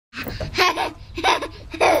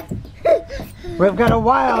We've got a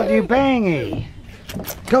wild Ubangi.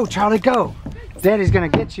 Go, Charlie, go. Daddy's gonna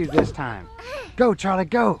get you this time. Go, Charlie,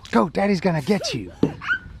 go. Go, Daddy's gonna get you.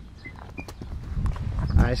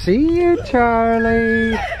 I see you,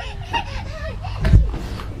 Charlie. Hi,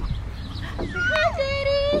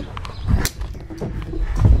 Daddy.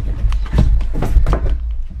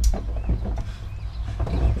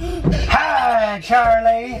 Hi,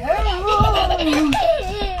 Charlie. Hello.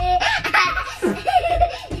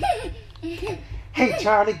 Hey,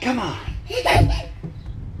 Charlie, come on.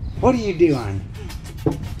 What are you doing?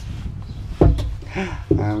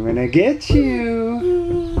 I'm gonna get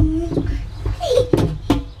you.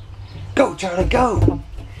 Go, Charlie, go.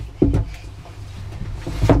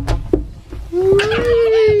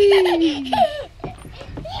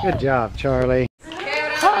 Good job, Charlie.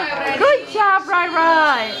 Good job,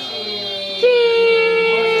 Rai.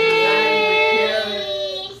 Cheese.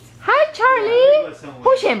 Hi, Charlie.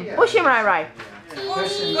 Push him, Rai.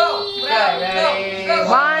 Push and go. Ready.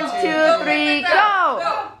 1, 2, 3, go.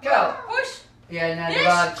 Go. Push. Yeah, now the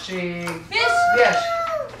ball tree. Yes.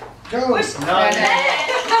 Go. Push. No.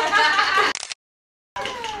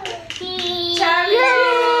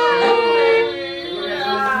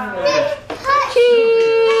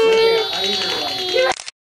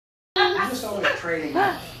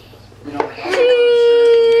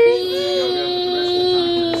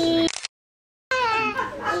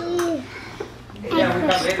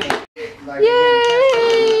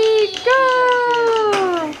 Yay! Go!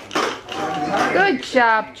 Good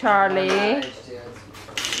job, Charlie.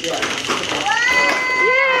 Yeah!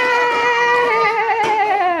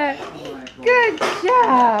 Good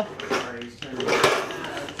job.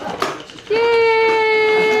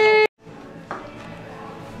 Yay!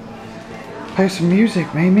 Play some music,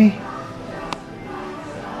 Mamie.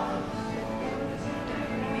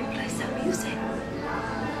 Play some music.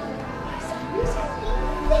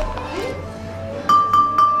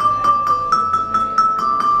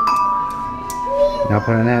 Now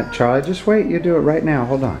put on that. Charlie, just wait. You do it right now.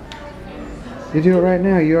 Hold on. You do it right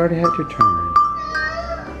now. You already had your turn.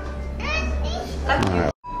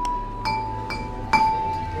 Alright.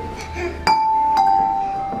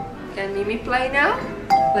 Can Mimi play now?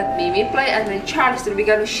 Let Mimi play and then Charlie's we're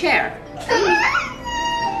gonna share.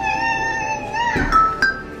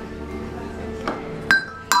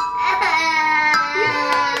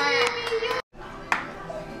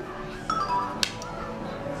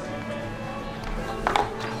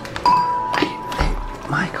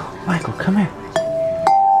 Michael, come here.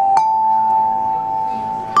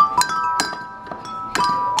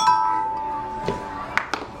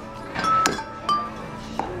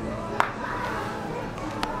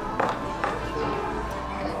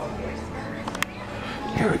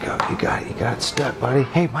 Here we go. You got it. You got it stuck, buddy.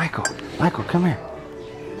 Hey, Michael, come here.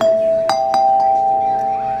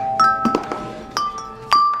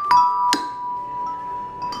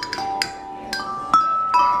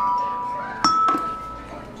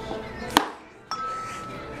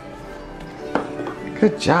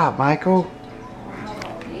 Good job, Michael.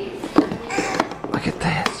 Look at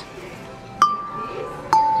this.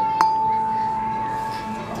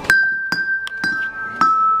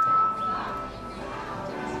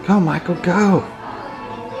 Go, Michael, go.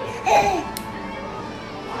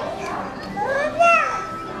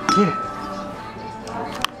 Get it.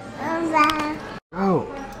 Go.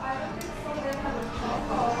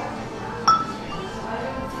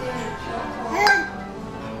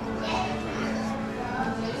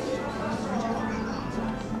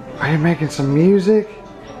 Are you making some music?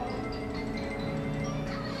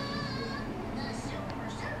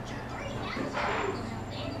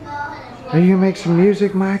 Are you gonna make some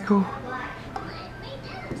music, Michael?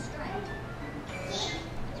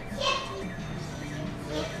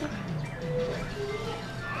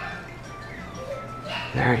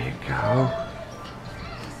 There you go.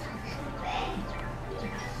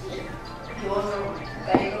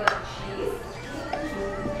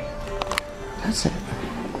 That's it.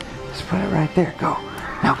 Let's put it right there. Go.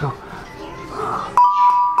 Now go.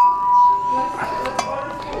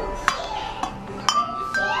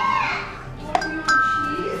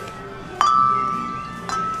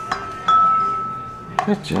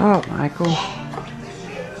 Good job, Michael.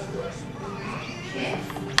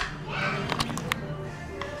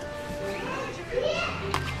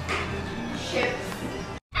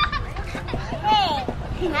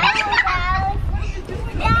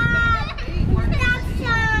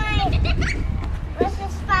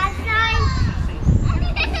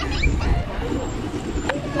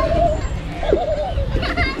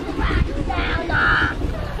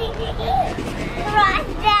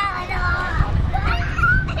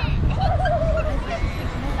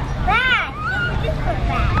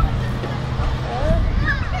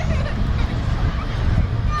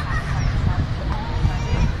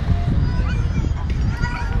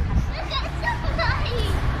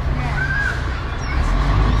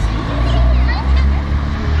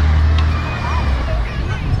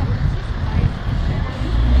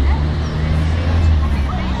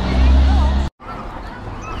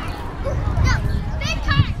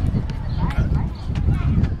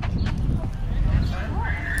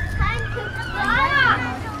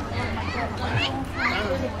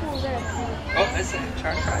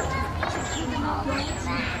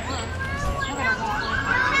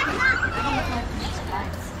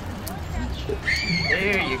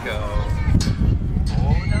 go.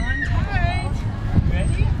 Hold on tight.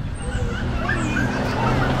 Ready?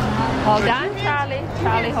 Hold on, Charlie.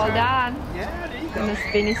 Charlie, hold on. Yeah, there you go. Gonna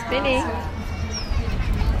spinny, spinny. It's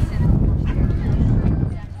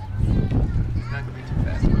not gonna be too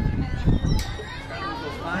fast. Go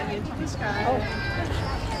flying into the sky. Oh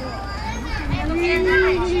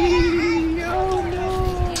no!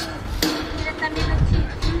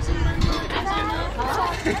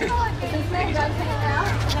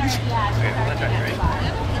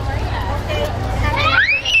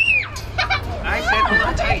 I said hold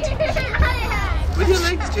on tight. With your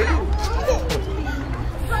legs too.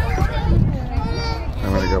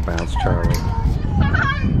 I'm gonna go bounce Charlie.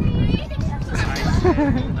 I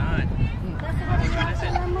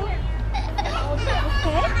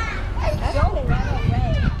said hold on.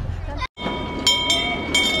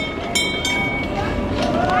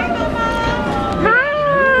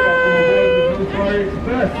 Which one is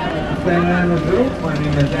it? My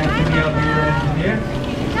name is Anthony, I'll be your engineer.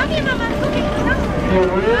 For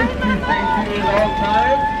wheels, please stay seated at all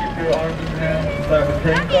times. Keep your arms and hands inside the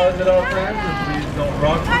train cars at all times, and please don't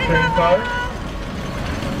rock the train cars.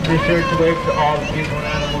 Be sure to wave to all people and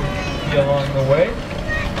animals you see along the way.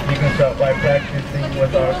 You can start by practicing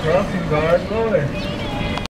with our crossing guard rollers.